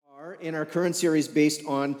in our current series based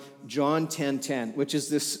on John 10:10, which is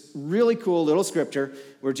this really cool little scripture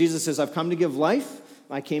where Jesus says, "I've come to give life.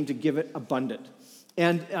 I came to give it abundant."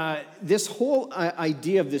 And this whole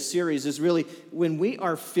idea of this series is really when we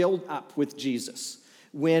are filled up with Jesus,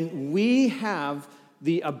 when we have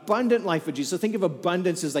the abundant life of Jesus. So think of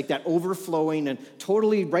abundance as like that overflowing and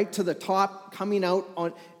totally right to the top, coming out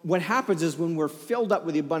on. What happens is when we're filled up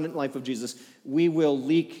with the abundant life of Jesus, we will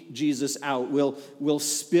leak Jesus out. We'll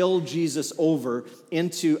spill Jesus over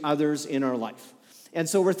into others in our life. And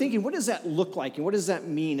so we're thinking, what does that look like? And what does that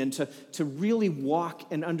mean? And to really walk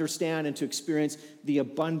and understand and to experience the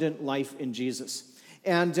abundant life in Jesus.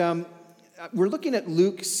 And we're looking at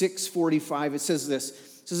Luke 6:45. It says this.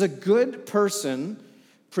 It says, "A good person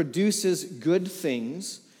produces good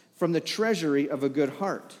things from the treasury of a good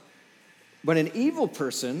heart. But an evil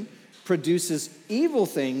person produces evil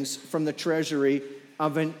things from the treasury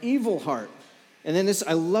of an evil heart." And then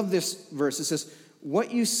I love this verse. It says,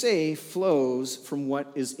 "What you say flows from what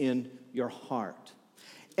is in your heart."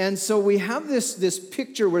 And so we have this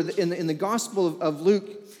picture where in the Gospel of Luke,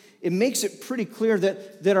 it makes it pretty clear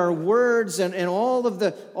that our words and all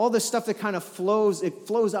the stuff that kind of flows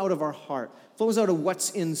out of our heart, flows out of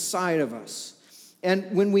what's inside of us.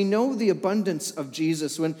 And when we know the abundance of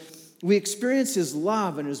Jesus, when we experience his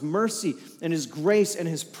love and his mercy and his grace and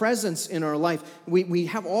his presence in our life, we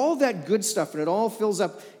have all that good stuff and it all fills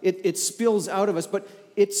up, it spills out of us, but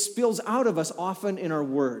it spills out of us often in our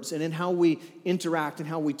words and in how we interact and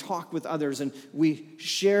how we talk with others, and we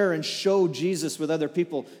share and show Jesus with other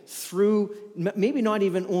people through maybe not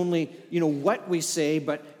even only what we say,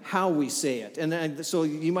 but how we say it. And so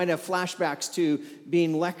you might have flashbacks to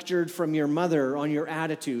being lectured from your mother on your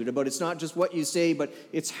attitude about it's not just what you say, but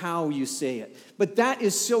it's how you say it. But that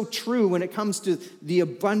is so true when it comes to the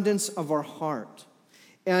abundance of our heart.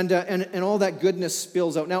 And all that goodness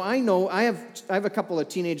spills out. Now, I know I have a couple of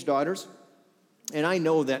teenage daughters, and I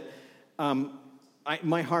know that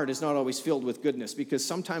my heart is not always filled with goodness because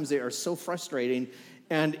sometimes they are so frustrating,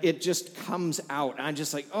 and it just comes out. I'm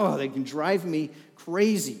just like, oh, they can drive me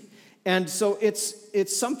crazy. And so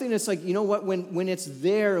it's something that's like, you know what, when it's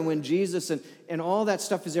there and when Jesus and all that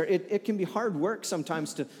stuff is there, it can be hard work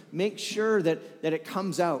sometimes to make sure that it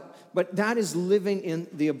comes out. But that is living in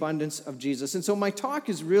the abundance of Jesus. And so my talk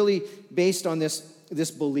is really based on this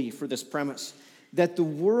belief or this premise that the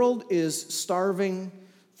world is starving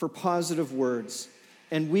for positive words,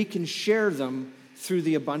 and we can share them through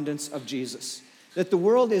the abundance of Jesus. That the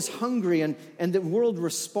world is hungry, and the world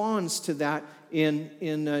responds to that in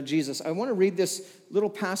Jesus. I want to read this little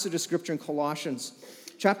passage of scripture in Colossians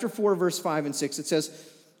chapter 4, verse 5 and 6. It says,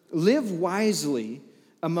 "Live wisely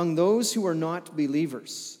among those who are not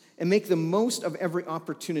believers, and make the most of every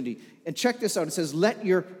opportunity." And check this out. It says, "Let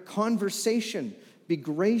your conversation be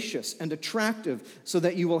gracious and attractive so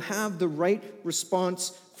that you will have the right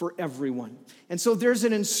response for everyone." And so there's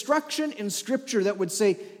an instruction in Scripture that would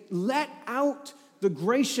say, let out the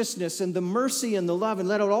graciousness and the mercy and the love, and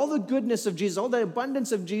let out all the goodness of Jesus, all the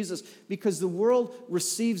abundance of Jesus, because the world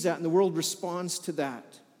receives that and the world responds to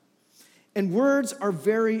that. And words are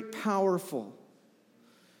very powerful.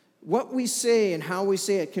 What we say and how we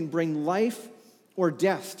say it can bring life or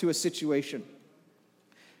death to a situation.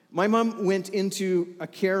 My mom went into a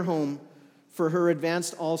care home for her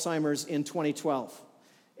advanced Alzheimer's in 2012.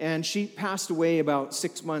 And she passed away about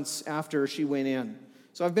 6 months after she went in.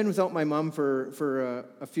 So I've been without my mom for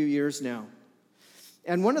a few years now.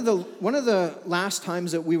 And one of the last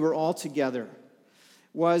times that we were all together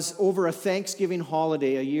was over a Thanksgiving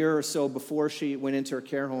holiday a year or so before she went into her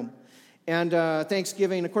care home. And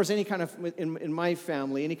Thanksgiving, of course, any kind of, in my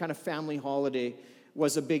family, any kind of family holiday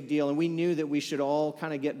was a big deal. And we knew that we should all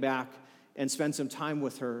kind of get back and spend some time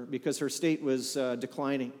with her because her state was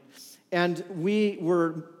declining. And we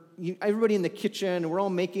were, everybody in the kitchen, and we're all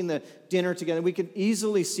making the dinner together. We could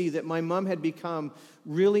easily see that my mom had become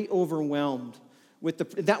really overwhelmed with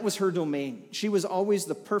that was her domain. She was always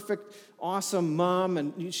the perfect, awesome mom,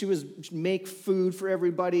 and she was make food for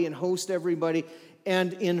everybody and host everybody.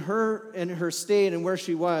 And in her state and where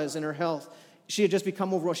she was in her health, she had just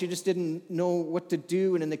become overwhelmed. She just didn't know what to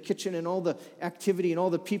do, and in the kitchen and all the activity and all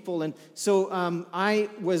the people. And so I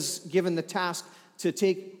was given the task to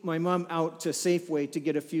take my mom out to Safeway to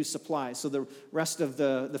get a few supplies so the rest of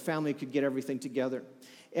the family could get everything together.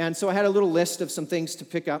 And so I had a little list of some things to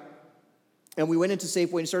pick up. And we went into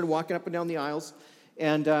Safeway and started walking up and down the aisles.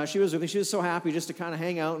 And she was with me. She was so happy just to kind of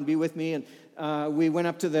hang out and be with me. And we went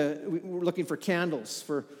up we were looking for candles,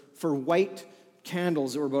 for white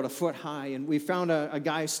candles that were about a foot high. And we found a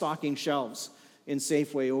guy stocking shelves in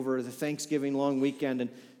Safeway over the Thanksgiving long weekend and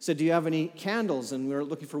said, do you have any candles? And we were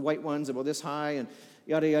looking for white ones about this high and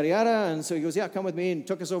yada, yada, yada. And so he goes, yeah, come with me, and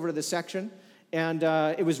took us over to this section. And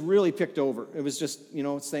it was really picked over. It was just,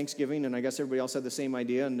 it's Thanksgiving, and I guess everybody else had the same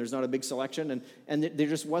idea, and there's not a big selection, and there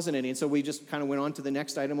just wasn't any. And so we just kind of went on to the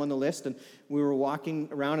next item on the list, and we were walking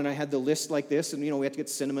around, and I had the list like this, and, we had to get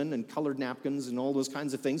cinnamon and colored napkins and all those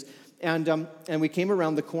kinds of things. And we came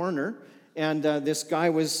around the corner, and this guy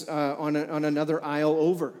was on another aisle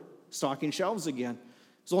over, stocking shelves again.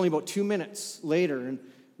 It was only about 2 minutes later, and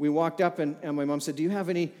we walked up, and my mom said, do you have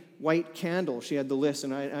any white candles? She had the list,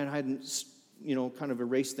 and I hadn't kind of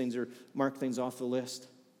erase things or mark things off the list.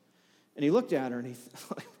 And he looked at her and he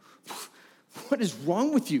thought, what is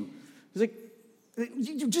wrong with you? He's like,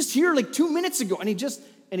 you just here like 2 minutes ago. And he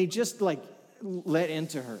just like let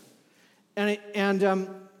into her. And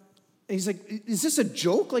he's like, is this a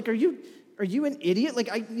joke? Like, are you an idiot? Like,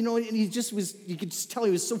 and he just was, you could just tell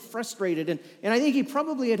he was so frustrated. And I think he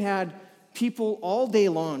probably had people all day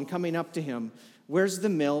long coming up to him. Where's the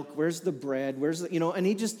milk? Where's the bread? And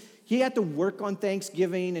he had to work on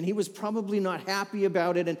Thanksgiving, and he was probably not happy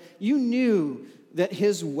about it. And you knew that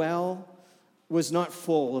his well was not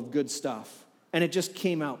full of good stuff, and it just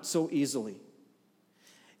came out so easily.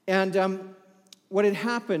 And what had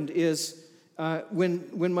happened is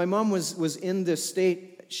when my mom was in this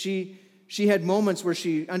state, she had moments where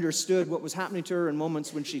she understood what was happening to her and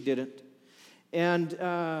moments when she didn't. And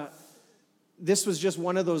this was just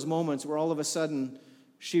one of those moments where all of a sudden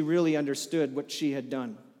she really understood what she had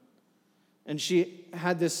done. And she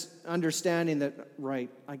had this understanding that,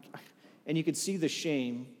 and you could see the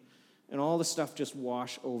shame and all the stuff just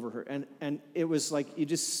wash over her. And it was like you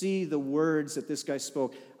just see the words that this guy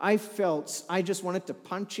spoke. I just wanted to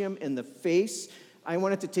punch him in the face. I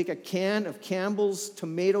wanted to take a can of Campbell's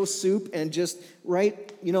tomato soup and just,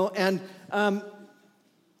 and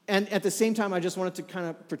at the same time, I just wanted to kind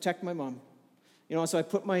of protect my mom. So I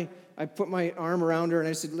put my arm around her and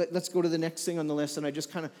I said, let's go to the next thing on the list. And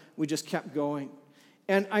we just kept going.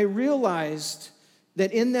 And I realized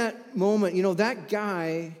that in that moment, that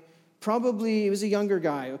guy he was a younger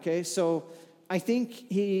guy, okay? So I think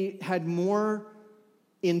he had more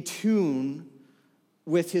in tune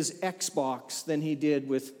with his Xbox than he did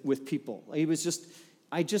with people.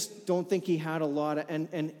 I just don't think he had a lot of,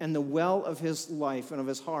 and the well of his life and of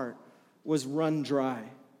his heart was run dry.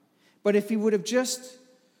 But if he would have just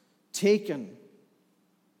taken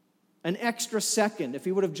an extra second, if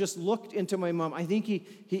he would have just looked into my mom, I think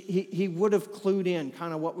he would have clued in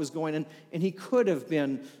kind of what was going on, and he could have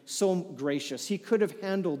been so gracious. He could have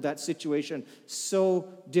handled that situation so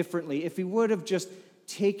differently if he would have just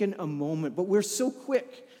taken a moment. But we're so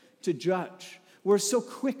quick to judge. We're so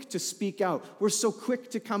quick to speak out. We're so quick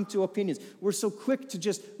to come to opinions. We're so quick to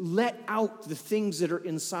just let out the things that are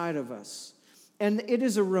inside of us. And it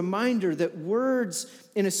is a reminder that words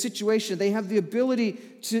in a situation, they have the ability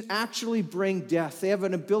to actually bring death. They have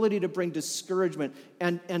an ability to bring discouragement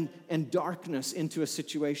and darkness into a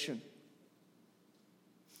situation.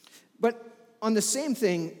 But on the same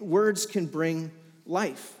thing, words can bring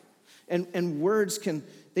life. And words can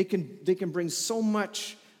bring so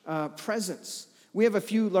much presence. We have a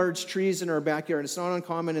few large trees in our backyard. It's not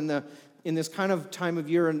uncommon in this kind of time of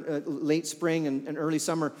year, in late spring and early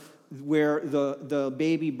summer, where the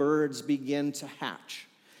baby birds begin to hatch.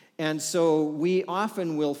 And so we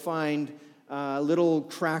often will find little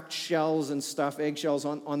cracked shells and stuff, eggshells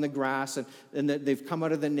on the grass, and they've come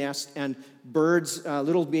out of the nest, and birds,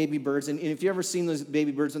 little baby birds, and if you've ever seen those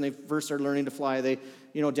baby birds when they first start learning to fly, they,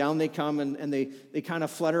 down they come, and they kind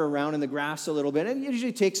of flutter around in the grass a little bit, and it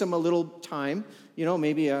usually takes them a little time,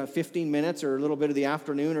 maybe 15 minutes or a little bit of the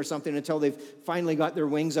afternoon or something until they've finally got their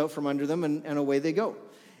wings out from under them, and away they go.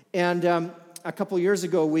 And a couple years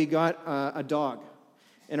ago, we got a dog.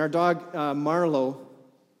 And our dog, Marlo,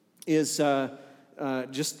 is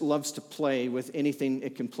just loves to play with anything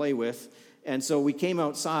it can play with. And so we came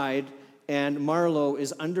outside, and Marlo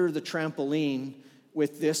is under the trampoline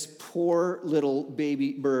with this poor little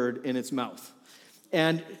baby bird in its mouth.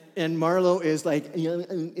 And Marlo is like,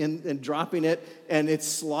 and dropping it, and it's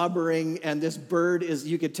slobbering, and this bird is,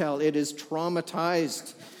 you could tell, it is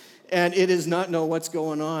traumatized. And it does not know what's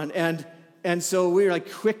going on. And so we were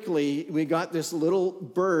we got this little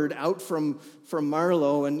bird out from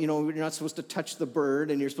Marlo, and, you're not supposed to touch the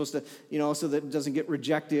bird, and you're supposed to, so that it doesn't get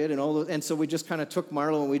rejected and all those. And so we just kind of took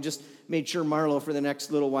Marlo, and we just made sure Marlo for the next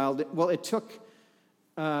little while. Well, it took,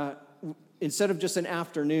 instead of just an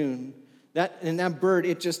afternoon, that bird,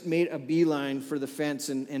 it just made a beeline for the fence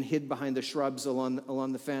and hid behind the shrubs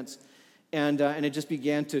along the fence. And it just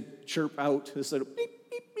began to chirp out this little beep,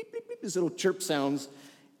 beep, beep, beep, beep. these little chirp sounds.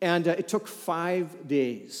 And it took 5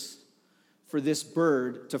 days for this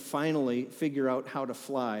bird to finally figure out how to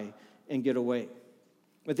fly and get away.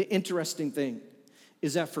 But the interesting thing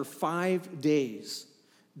is that for 5 days,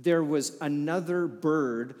 there was another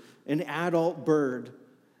bird, an adult bird,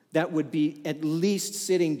 that would be at least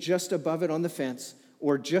sitting just above it on the fence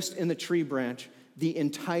or just in the tree branch the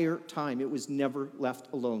entire time. It was never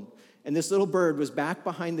left alone. And this little bird was back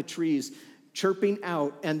behind the trees chirping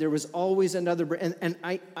out, and there was always another bird. And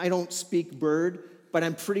I don't speak bird, but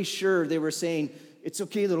I'm pretty sure they were saying, it's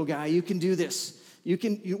okay, little guy, you can do this.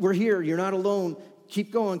 We're here, you're not alone.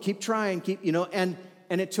 Keep going, keep trying,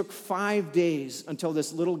 and it took 5 days until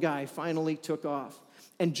this little guy finally took off.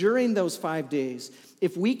 And during those 5 days,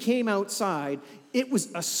 if we came outside, it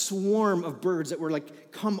was a swarm of birds that were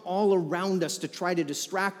come all around us to try to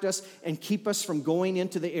distract us and keep us from going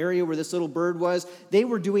into the area where this little bird was. They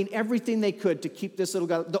were doing everything they could to keep this little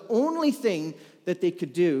guy. The only thing that they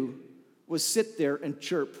could do was sit there and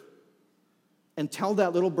chirp and tell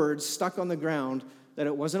that little bird stuck on the ground that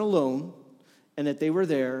it wasn't alone and that they were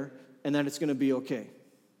there and that it's going to be okay.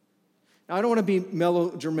 Now, I don't want to be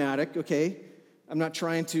melodramatic, okay? I'm not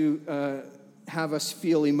trying to have us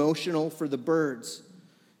feel emotional for the birds.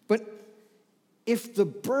 But if the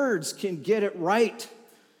birds can get it right,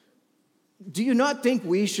 do you not think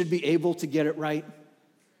we should be able to get it right?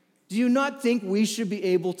 Do you not think we should be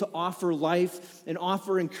able to offer life and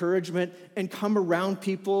offer encouragement and come around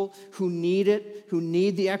people who need it, who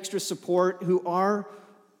need the extra support, who are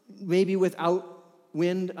maybe without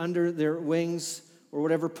wind under their wings, or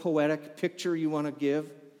whatever poetic picture you want to give?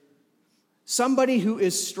 Somebody who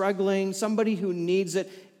is struggling, somebody who needs it.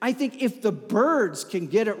 I think if the birds can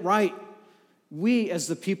get it right, we as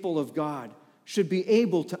the people of God should be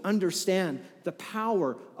able to understand the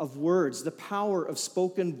power of words, the power of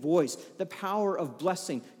spoken voice, the power of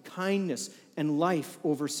blessing, kindness, and life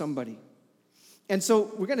over somebody. And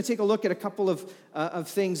so we're going to take a look at a couple of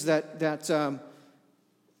things that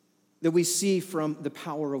we see from the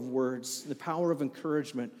power of words, the power of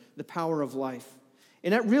encouragement, the power of life.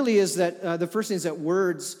 And that really is that the first thing is that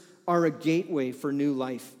words are a gateway for new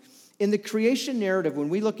life. In the creation narrative, when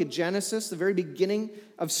we look at Genesis, the very beginning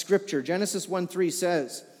of Scripture, Genesis 1:3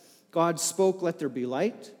 says, God spoke, let there be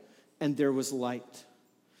light, and there was light.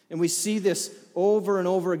 And we see this over and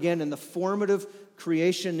over again in the formative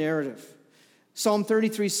creation narrative. Psalm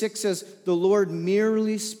 33:6 says, the Lord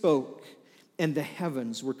merely spoke, and the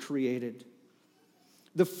heavens were created.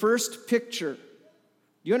 The first picture, do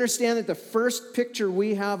you understand that the first picture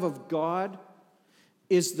we have of God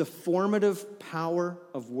is the formative power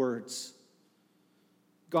of words?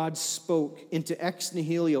 God spoke into ex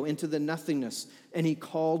nihilo, into the nothingness, and he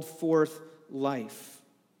called forth life.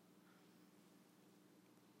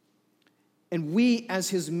 And we as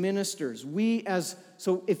his ministers,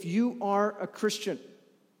 so if you are a Christian,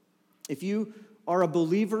 if you are a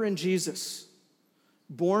believer in Jesus,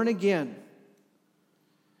 born again,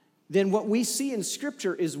 then what we see in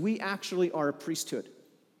Scripture is we actually are a priesthood.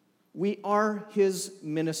 We are his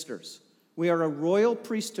ministers. We are a royal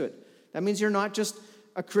priesthood. That means you're not just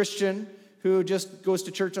a Christian who just goes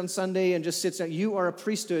to church on Sunday and just sits down. You are a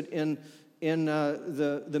priesthood in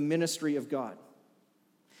the ministry of God.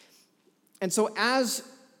 And so as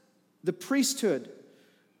the priesthood,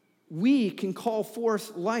 we can call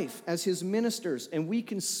forth life as his ministers, and we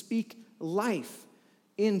can speak life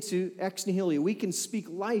into ex nihilo. We can speak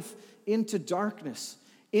life into darkness,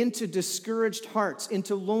 into discouraged hearts,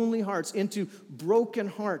 into lonely hearts, into broken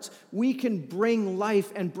hearts. We can bring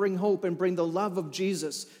life and bring hope and bring the love of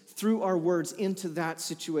Jesus through our words into that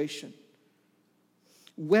situation.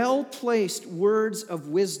 Well-placed words of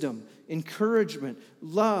wisdom, encouragement,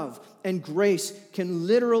 love, and grace can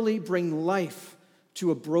literally bring life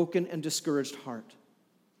to a broken and discouraged heart.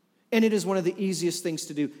 And it is one of the easiest things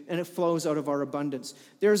to do, and it flows out of our abundance.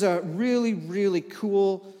 There's a really, really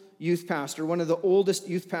cool youth pastor, one of the oldest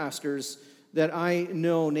youth pastors that I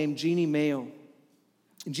know, named Jeannie Mayo.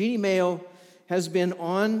 Jeannie Mayo has been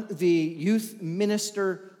on the youth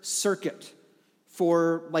minister circuit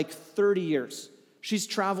for 30 years. She's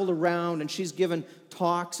traveled around and she's given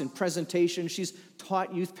talks and presentations. She's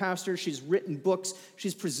taught youth pastors. She's written books.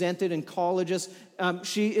 She's presented in colleges.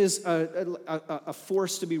 She is a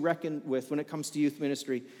force to be reckoned with when it comes to youth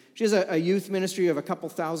ministry. She has a youth ministry of a couple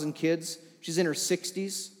thousand kids. She's in her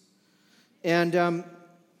 60s. And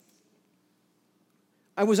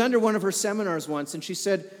I was under one of her seminars once, and she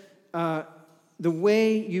said, the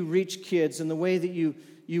way you reach kids and the way that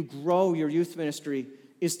you grow your youth ministry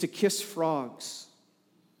is to kiss frogs.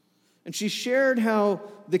 And she shared how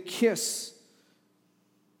the kiss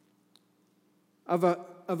of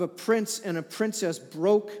of a prince and a princess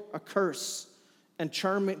broke a curse, and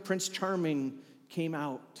Prince Charming came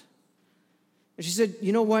out. And she said,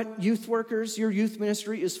 you know what, youth workers, your youth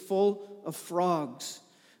ministry is full of frogs.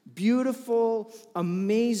 Beautiful,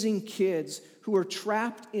 amazing kids who are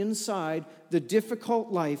trapped inside the difficult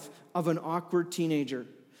life of an awkward teenager.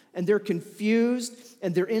 And they're confused,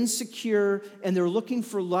 and they're insecure, and they're looking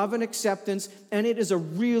for love and acceptance, and it is a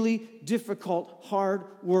really difficult, hard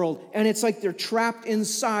world. And it's like they're trapped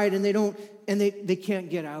inside, and they can't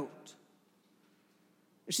get out.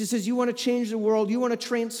 She says, you want to change the world, you want to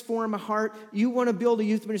transform a heart, you want to build a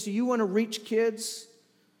youth ministry, you want to reach kids.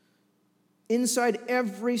 Inside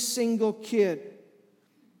every single kid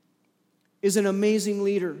is an amazing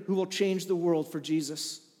leader who will change the world for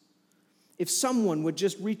Jesus. If someone would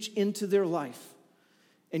just reach into their life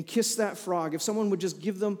and kiss that frog, if someone would just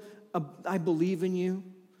give them I believe in you,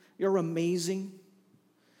 you're amazing,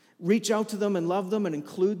 reach out to them and love them and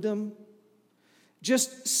include them,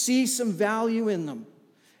 just see some value in them.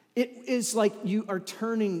 It is like you are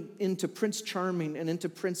turning into Prince Charming and into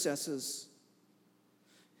princesses.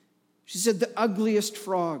 She said the ugliest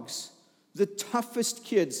frogs, the toughest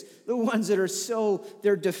kids, the ones that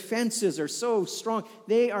their defenses are so strong.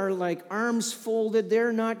 They are like arms folded.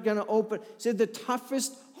 They're not going to open. She said the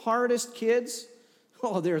toughest, hardest kids,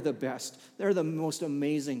 they're the best. They're the most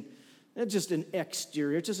amazing. They're just an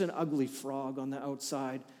exterior, just an ugly frog on the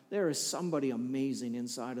outside. There is somebody amazing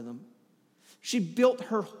inside of them. She built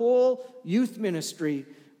her whole youth ministry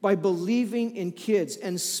by believing in kids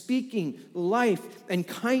and speaking life and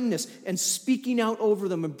kindness and speaking out over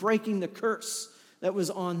them and breaking the curse that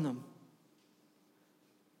was on them.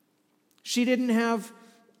 She didn't have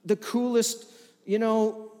the coolest,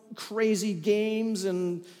 crazy games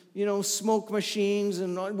and, smoke machines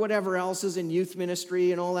and whatever else is in youth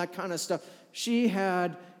ministry and all that kind of stuff. She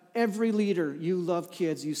had every leader. You love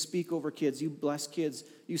kids. You speak over kids. You bless kids.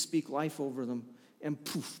 You speak life over them. And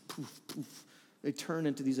poof, poof, poof. They turn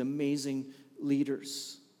into these amazing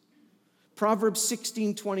leaders. Proverbs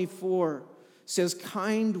 16:24 says,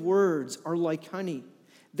 kind words are like honey.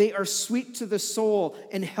 They are sweet to the soul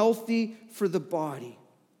and healthy for the body.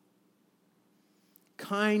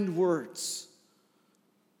 Kind words.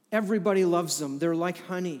 Everybody loves them. They're like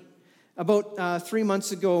honey. About 3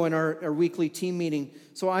 months ago in our weekly team meeting,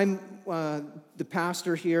 so I'm the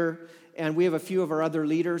pastor here, and we have a few of our other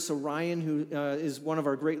leaders. So Ryan, who is one of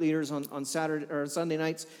our great leaders on Saturday or Sunday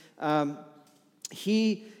nights,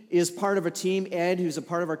 he is part of a team. Ed, who's a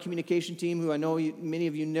part of our communication team, who I know many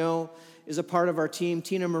of you know, is a part of our team.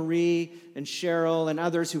 Tina Marie and Cheryl and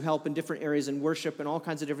others who help in different areas in worship and all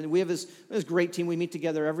kinds of different things. We have this great team. We meet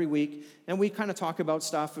together every week, and we kind of talk about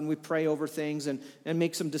stuff, and we pray over things and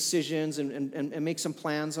make some decisions and make some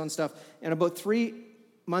plans on stuff. And about 3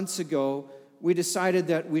 months ago, we decided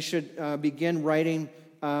that we should begin writing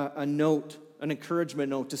a note, an encouragement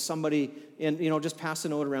note to somebody, and just pass a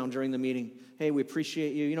note around during the meeting. Hey, we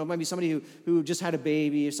appreciate you. It might be somebody who just had a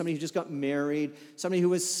baby, or somebody who just got married, somebody who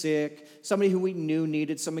was sick, somebody who we knew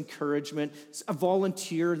needed some encouragement, a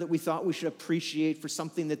volunteer that we thought we should appreciate for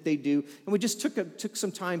something that they do. And we just took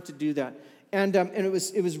some time to do that. And it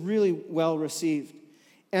was really well received.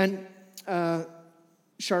 And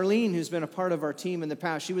Charlene, who's been a part of our team in the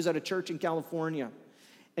past, she was at a church in California.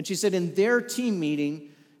 And she said in their team meeting,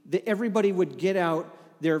 that everybody would get out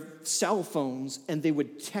their cell phones and they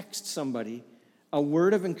would text somebody a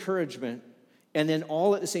word of encouragement, and then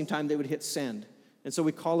all at the same time they would hit send. And so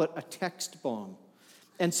we call it a text bomb.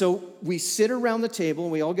 And so we sit around the table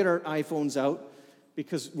and we all get our iPhones out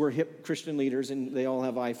because we're hip Christian leaders and they all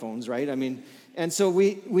have iPhones, right? And so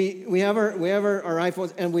we have our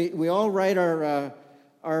iPhones, and we all write our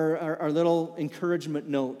little encouragement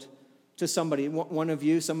note to somebody. One of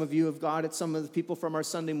you, some of you have got it, some of the people from our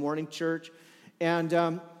Sunday morning church.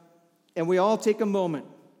 And we all take a moment,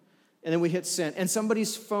 and then we hit send. And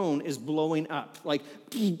somebody's phone is blowing up. Like,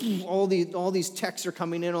 all these texts are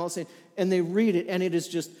coming in, all of a sudden, and they read it, and it is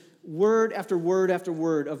just word after word after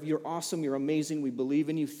word of you're awesome, you're amazing, we believe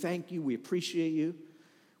in you, thank you, we appreciate you.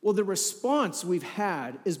 Well, the response we've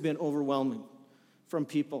had has been overwhelming from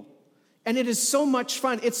people. And it is so much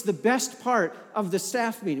fun. It's the best part of the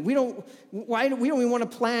staff meeting. We don't even want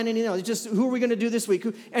to plan anything else. It's just, who are we going to do this week?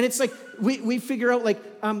 And it's like, we figure out, like,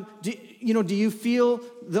 do you feel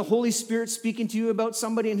the Holy Spirit speaking to you about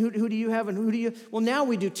somebody? And who do you have? And who do you? Well, now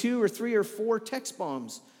we do 2 or 3 or 4 text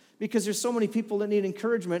bombs because there's so many people that need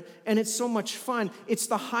encouragement. And it's so much fun. It's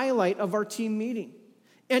the highlight of our team meeting.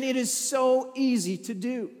 And it is so easy to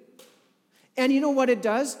do. And you know what it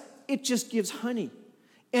does? It just gives honey.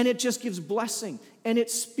 And it just gives blessing, and it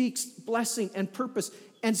speaks blessing and purpose.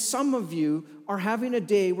 And some of you are having a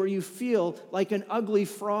day where you feel like an ugly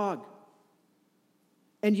frog.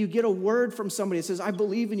 And you get a word from somebody that says, I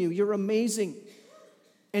believe in you, you're amazing.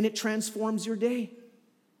 And it transforms your day.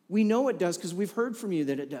 We know it does because we've heard from you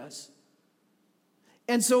that it does.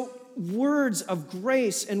 And so words of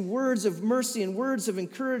grace and words of mercy and words of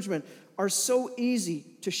encouragement are so easy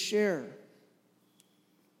to share.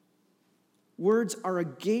 Words are a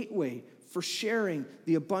gateway for sharing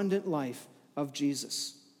the abundant life of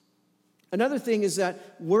Jesus. Another thing is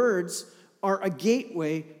that words are a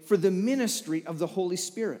gateway for the ministry of the Holy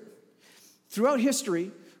Spirit. Throughout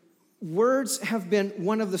history, words have been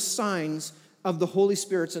one of the signs of the Holy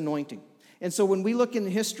Spirit's anointing. And so when we look in the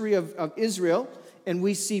history of Israel and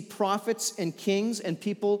we see prophets and kings and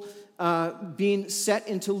people being set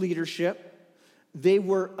into leadership, they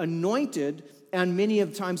were anointed, and many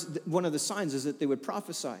of the times one of the signs is that they would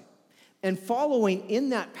prophesy. And following in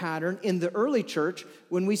that pattern in the early church,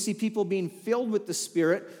 when we see people being filled with the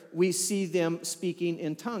Spirit, we see them speaking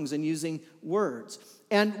in tongues and using words.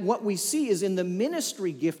 And what we see is in the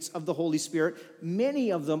ministry gifts of the Holy Spirit,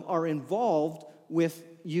 many of them are involved with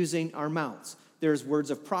using our mouths. There's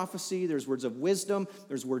words of prophecy, there's words of wisdom,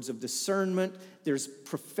 there's words of discernment, there's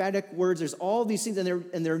prophetic words, there's all these things,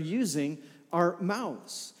 and they're using our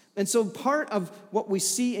mouths. And so part of what we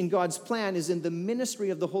see in God's plan is in the ministry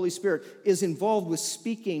of the Holy Spirit is involved with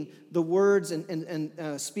speaking the words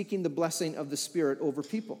and speaking the blessing of the Spirit over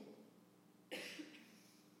people.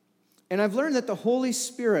 And I've learned that the Holy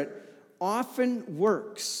Spirit often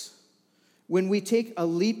works when we take a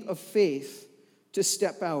leap of faith to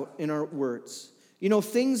step out in our words. You know,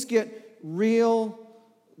 things get real,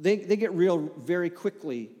 they get real very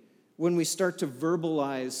quickly when we start to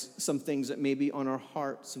verbalize some things that may be on our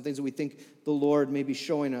heart, some things that we think the Lord may be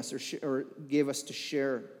showing us or gave us to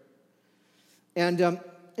share. And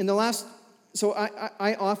in the last, so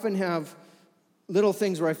I often have little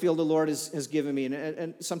things where I feel the Lord has given me.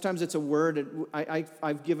 And sometimes it's a word.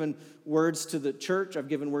 I've given words to the church. I've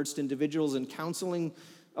given words to individuals in counseling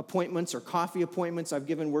appointments or coffee appointments. I've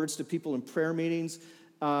given words to people in prayer meetings.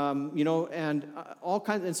 And all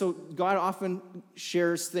kinds. And so God often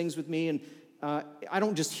shares things with me, and I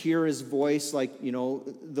don't just hear his voice like,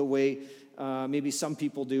 the way maybe some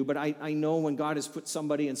people do, but I know when God has put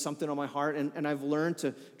somebody and something on my heart, and I've learned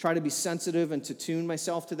to try to be sensitive and to tune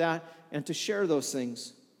myself to that and to share those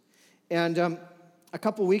things. And a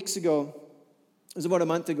couple weeks ago, it was about a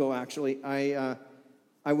month ago actually, I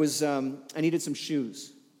needed some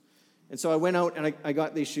shoes. And so I went out and I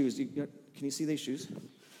got these shoes. Can you see these shoes?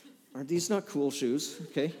 Aren't these not cool shoes?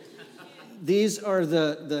 Okay. These are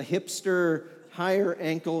the hipster higher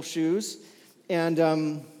ankle shoes. And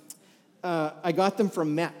I got them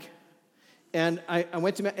from Mech. And I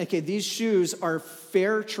went to Mech. Okay, these shoes are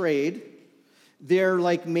fair trade. They're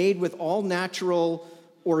like made with all natural,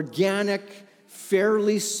 organic,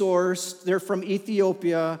 fairly sourced. They're from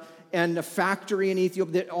Ethiopia. And a factory in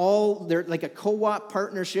Ethiopia, they're like a co-op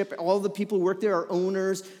partnership. All the people who work there are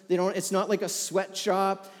owners. It's not like a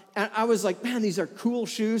sweatshop. And I was like, man, these are cool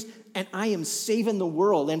shoes, and I am saving the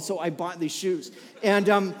world. And so I bought these shoes. And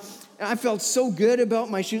I felt so good about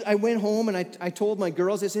my shoes. I went home and I told my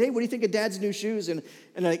girls, I said, hey, what do you think of Dad's new shoes? And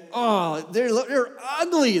they're like, oh, they're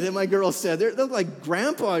ugly, that my girls said. They look like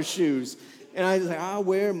grandpa's shoes. And I was like, I'll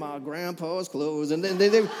wear my grandpa's clothes. And then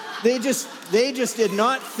they just did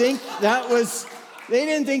not think that was, they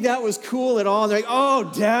didn't think that was cool at all. They're like,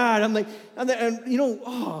 oh, Dad. I'm like,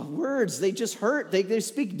 words, they just hurt. They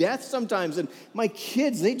speak death sometimes. And my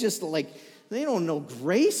kids, they don't know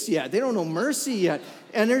grace yet. They don't know mercy yet.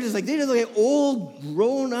 And they just look like old,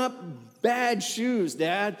 grown-up, bad shoes,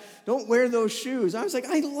 Dad. Don't wear those shoes. I was like,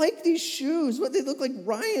 I like these shoes. What, they look like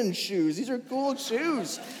Ryan's shoes. These are cool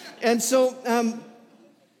shoes. And so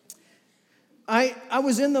I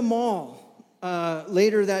was in the mall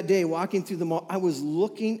later that day, walking through the mall. I was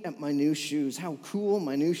looking at my new shoes, how cool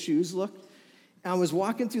my new shoes looked. And I was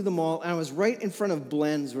walking through the mall, and I was right in front of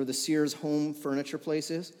Blends, where the Sears home furniture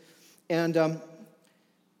place is. And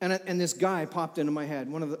this guy popped into my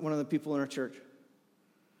head, one of the people in our church.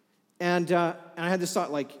 And I had this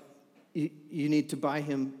thought, like, you need to buy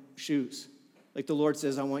him shoes. Like the Lord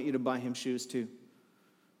says, I want you to buy him shoes too.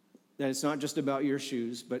 That it's not just about your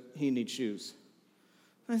shoes, but he needs shoes.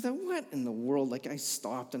 And I thought, what in the world? Like, I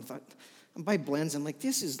stopped and thought, I buy Blends. I'm like,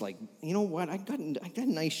 this is like, you know what? I got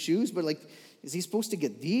nice shoes, but like, is he supposed to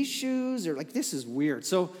get these shoes? Or like, this is weird.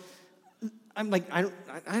 So I'm like, I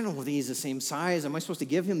don't know if he's the same size. Am I supposed to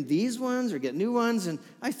give him these ones or get new ones? And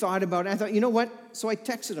I thought about it. I thought, you know what? So I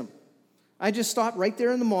texted him. I just stopped right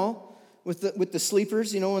there in the mall with the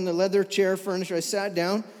sleepers, and the leather chair furniture. I sat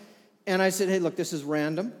down, And I said, hey, look, this is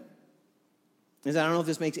random. I said, I don't know if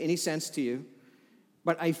this makes any sense to you,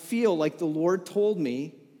 but I feel like the Lord told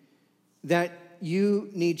me that you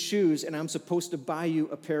need shoes, and I'm supposed to buy you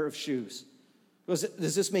a pair of shoes.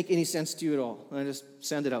 Does this make any sense to you at all? And I just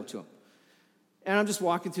send it out to him. And I'm just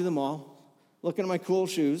walking through the mall, looking at my cool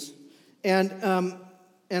shoes, and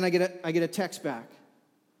I get a text back.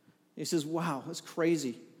 He says, wow, that's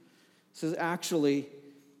crazy. He says, actually,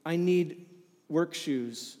 I need work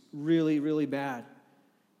shoes really, really bad.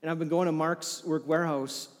 And I've been going to Mark's Work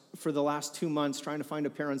Wearhouse for the last 2 months trying to find a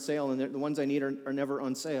pair on sale, and the ones I need are never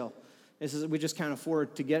on sale. He says, we just can't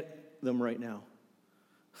afford to get them right now.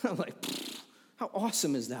 I'm like, how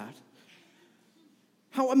awesome is that?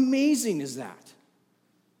 How amazing is that?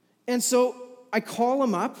 And so I call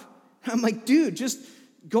him up. I'm like, dude, just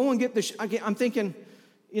go and get the I'm thinking,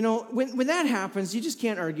 you know, when that happens, you just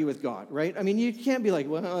can't argue with God, right? I mean, you can't be like,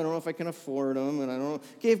 well, I don't know if I can afford them, and I don't know.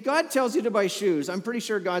 Okay, if God tells you to buy shoes, I'm pretty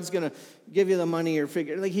sure God's going to give you the money or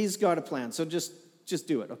figure, like, he's got a plan. So just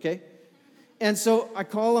do it, okay? And so I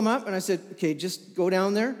call him up, and I said, okay, just go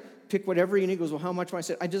down there, pick whatever you need. He goes, well, how much? I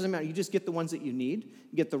said, it doesn't matter. You just get the ones that you need.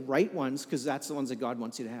 You get the right ones, because that's the ones that God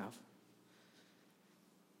wants you to have.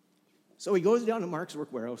 So he goes down to Mark's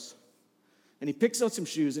Work Wearhouse, and he picks out some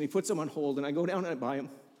shoes, and he puts them on hold, and I go down and I buy them,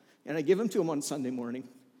 and I give them to him on Sunday morning.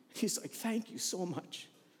 He's like, thank you so much.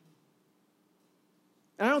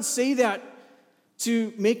 And I don't say that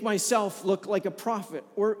to make myself look like a prophet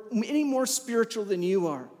or any more spiritual than you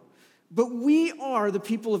are. But we are the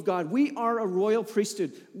people of God. We are a royal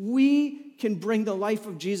priesthood. We can bring the life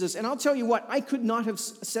of Jesus. And I'll tell you what, I could not have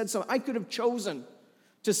said something. I could have chosen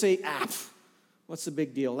to say, what's the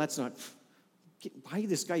big deal? That's not, buy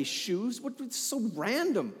this guy shoes? What's so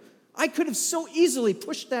random? I could have so easily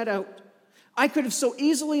pushed that out. I could have so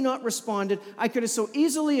easily not responded. I could have so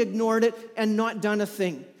easily ignored it and not done a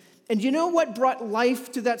thing. And you know what brought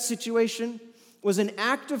life to that situation? Was an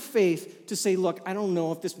act of faith to say, look, I don't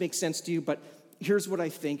know if this makes sense to you, but here's what I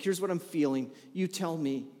think. Here's what I'm feeling. You tell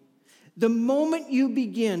me. The moment you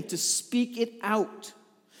begin to speak it out,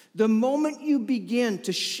 the moment you begin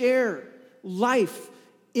to share life,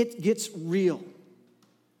 it gets real.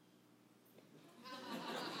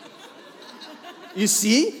 You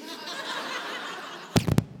see?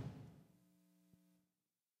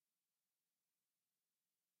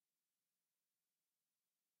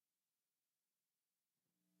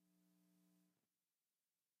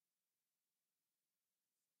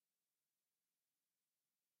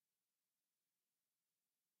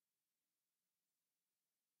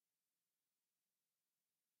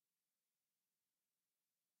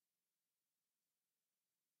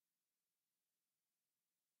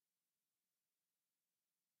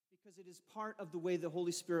 Because it is part of the way the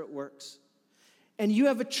Holy Spirit works. And you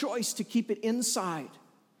have a choice to keep it inside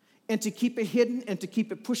and to keep it hidden and to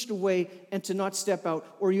keep it pushed away and to not step out,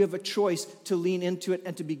 or you have a choice to lean into it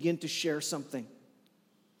and to begin to share something.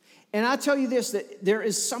 And I'll tell you this, that there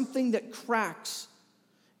is something that cracks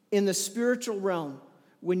in the spiritual realm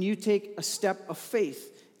when you take a step of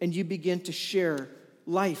faith and you begin to share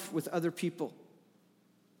life with other people.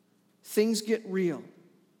 Things get real.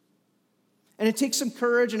 And it takes some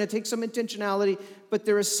courage and it takes some intentionality, but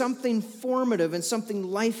there is something formative and something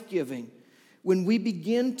life-giving when we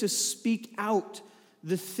begin to speak out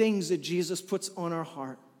the things that Jesus puts on our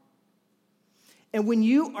heart. And when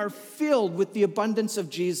you are filled with the abundance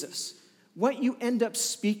of Jesus, what you end up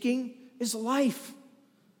speaking is life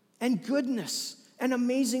and goodness and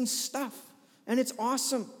amazing stuff. And it's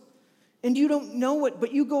awesome. And you don't know it,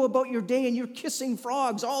 but you go about your day and you're kissing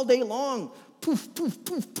frogs all day long. Poof, poof,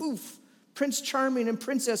 poof, poof. Prince Charming and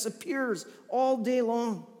Princess appears all day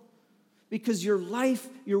long because your life,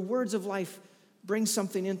 your words of life, bring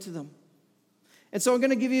something into them. And so I'm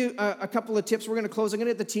going to give you a couple of tips. We're going to close. I'm going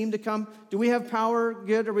to get the team to come. Do we have power?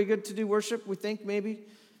 Good. Are we good to do worship? We think maybe.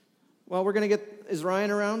 Well, we're going to get, is Ryan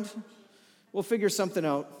around? We'll figure something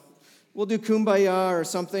out. We'll do Kumbaya or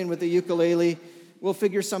something with the ukulele. We'll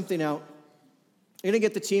figure something out. I'm going to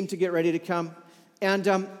get the team to get ready to come. And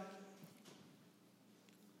I'm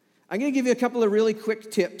going to give you a couple of really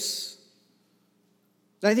quick tips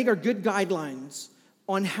that I think are good guidelines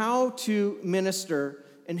on how to minister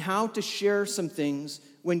and how to share some things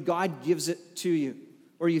when God gives it to you,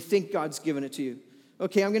 or you think God's given it to you.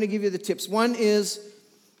 Okay, I'm going to give you the tips. One is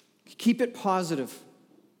keep it positive.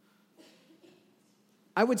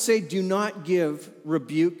 I would say do not give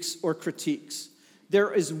rebukes or critiques.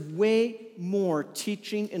 There is way more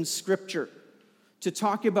teaching in Scripture to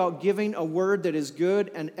talk about giving a word that is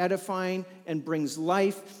good and edifying and brings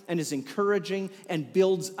life and is encouraging and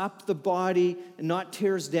builds up the body and not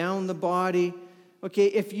tears down the body. Okay,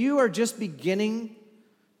 if you are just beginning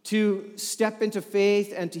to step into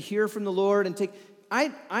faith and to hear from the Lord and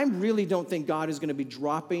I really don't think God is going to be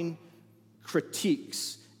dropping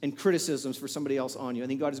critiques and criticisms for somebody else on you. I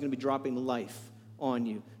think God is going to be dropping life on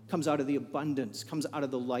you. Comes out of the abundance, comes out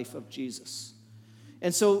of the life of Jesus.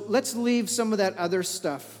 And so let's leave some of that other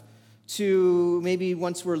stuff to maybe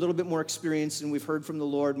once we're a little bit more experienced and we've heard from the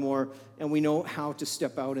Lord more and we know how to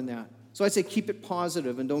step out in that. So I'd say keep it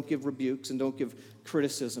positive and don't give rebukes and don't give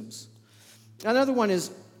criticisms. Another one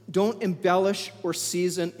is don't embellish or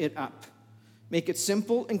season it up. Make it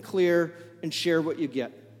simple and clear and share what you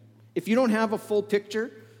get. If you don't have a full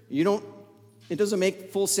picture, it doesn't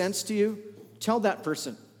make full sense to you, tell that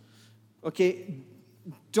person. Okay,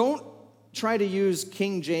 don't try to use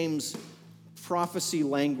King James prophecy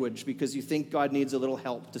language because you think God needs a little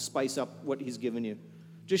help to spice up what he's given you.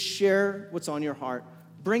 Just share what's on your heart.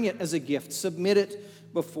 Bring it as a gift. Submit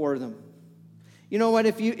it before them. You know what?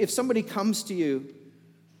 If somebody comes to you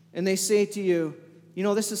and they say to you,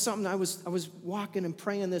 this is something I was walking and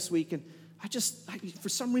praying this week, and for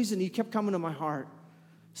some reason, you kept coming to my heart.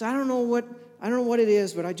 So I don't know what it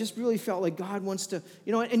is, but I just really felt like God wants to,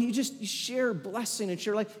 and you share blessing and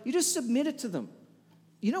share life. You just submit it to them.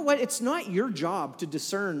 You know what? It's not your job to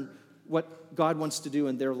discern what God wants to do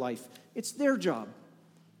in their life. It's their job.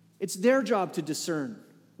 It's their job to discern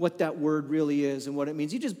what that word really is and what it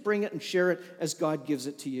means. You just bring it and share it as God gives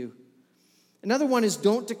it to you. Another one is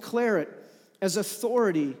don't declare it as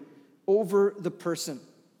authority over the person.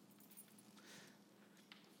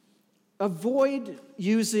 Avoid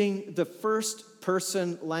using the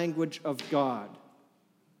first-person language of God.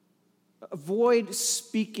 Avoid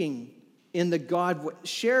speaking in the God way.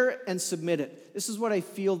 Share and submit it. This is what I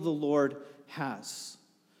feel the Lord has.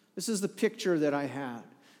 This is the picture that I had.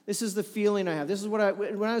 This is the feeling I have. This is what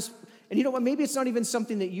and you know what? Maybe it's not even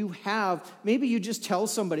something that you have. Maybe you just tell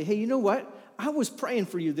somebody, hey, you know what? I was praying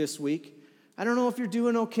for you this week. I don't know if you're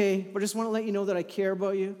doing okay, but I just want to let you know that I care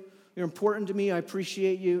about you. You're important to me. I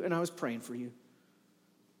appreciate you, and I was praying for you.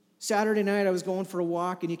 Saturday night, I was going for a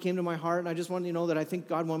walk, and you came to my heart, and I just wanted you to know that I think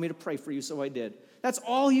God wanted me to pray for you, so I did. That's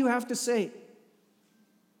all you have to say.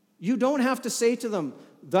 You don't have to say to them,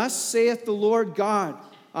 thus saith the Lord God,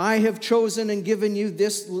 I have chosen and given you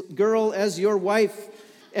this girl as your wife,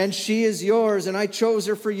 and she is yours, and I chose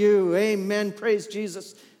her for you. Amen. Praise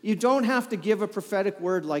Jesus. You don't have to give a prophetic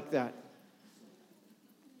word like that.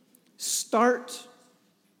 Start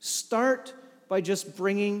by just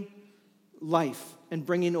bringing life and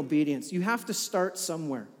bringing obedience. You have to start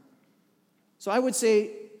somewhere. So I would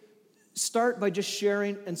say start by just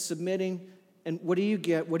sharing and submitting, and what do you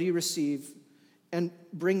get? What do you receive? And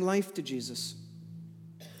bring life to Jesus.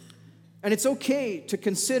 And it's okay to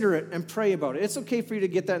consider it and pray about it. It's okay for you to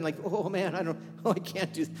get that and like, oh man, I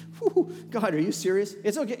can't do this. Whew, God, are you serious?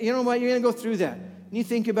 It's okay. You know what? You're going to go through that. And you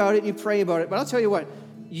think about it and you pray about it. But I'll tell you what,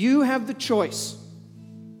 you have the choice.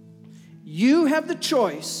 You have the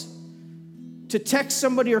choice to text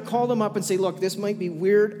somebody or call them up and say, look, this might be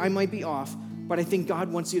weird. I might be off, but I think God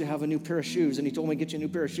wants you to have a new pair of shoes. And he told me to get you a new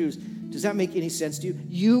pair of shoes. Does that make any sense to you?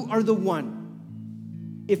 You are the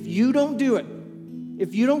one. If you don't do it,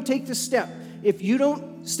 if you don't take the step, if you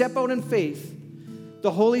don't step out in faith,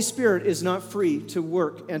 the Holy Spirit is not free to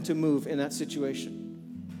work and to move in that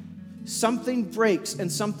situation. Something breaks and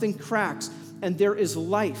something cracks, and there is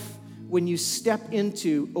life when you step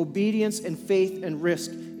into obedience and faith and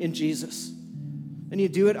risk in Jesus. And you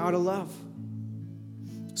do it out of love.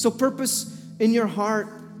 So purpose in your heart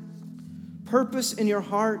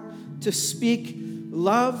to speak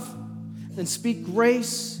love and speak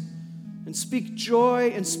grace and speak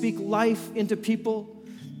joy and speak life into people.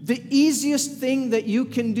 The easiest thing that you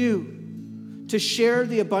can do to share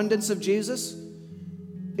the abundance of Jesus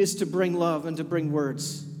is to bring love and to bring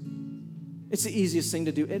words. It's the easiest thing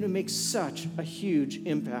to do, and it makes such a huge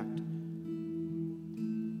impact.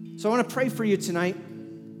 So I want to pray for you tonight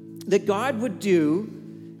that God would do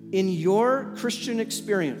in your Christian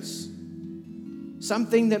experience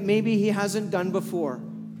something that maybe he hasn't done before,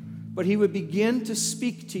 but he would begin to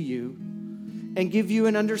speak to you and give you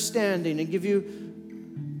an understanding and give you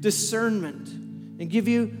discernment and give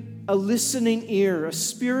you a listening ear, a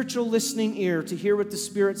spiritual listening ear to hear what the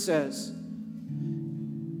Spirit says.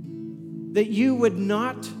 That you would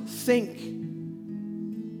not think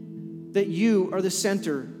that you are the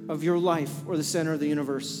center of your life or the center of the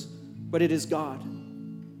universe, but it is God.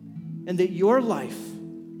 And that your life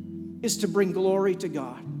is to bring glory to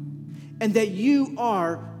God. And that you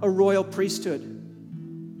are a royal priesthood.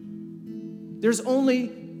 There's only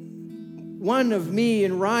one of me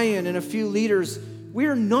and Ryan and a few leaders.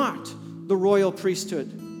 We're not the royal priesthood.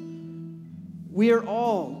 We are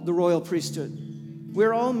all the royal priesthood.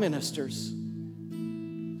 We're all ministers.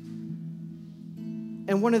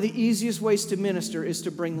 And one of the easiest ways to minister is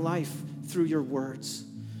to bring life through your words.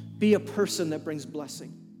 Be a person that brings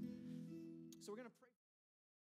blessing. So we're going to pray.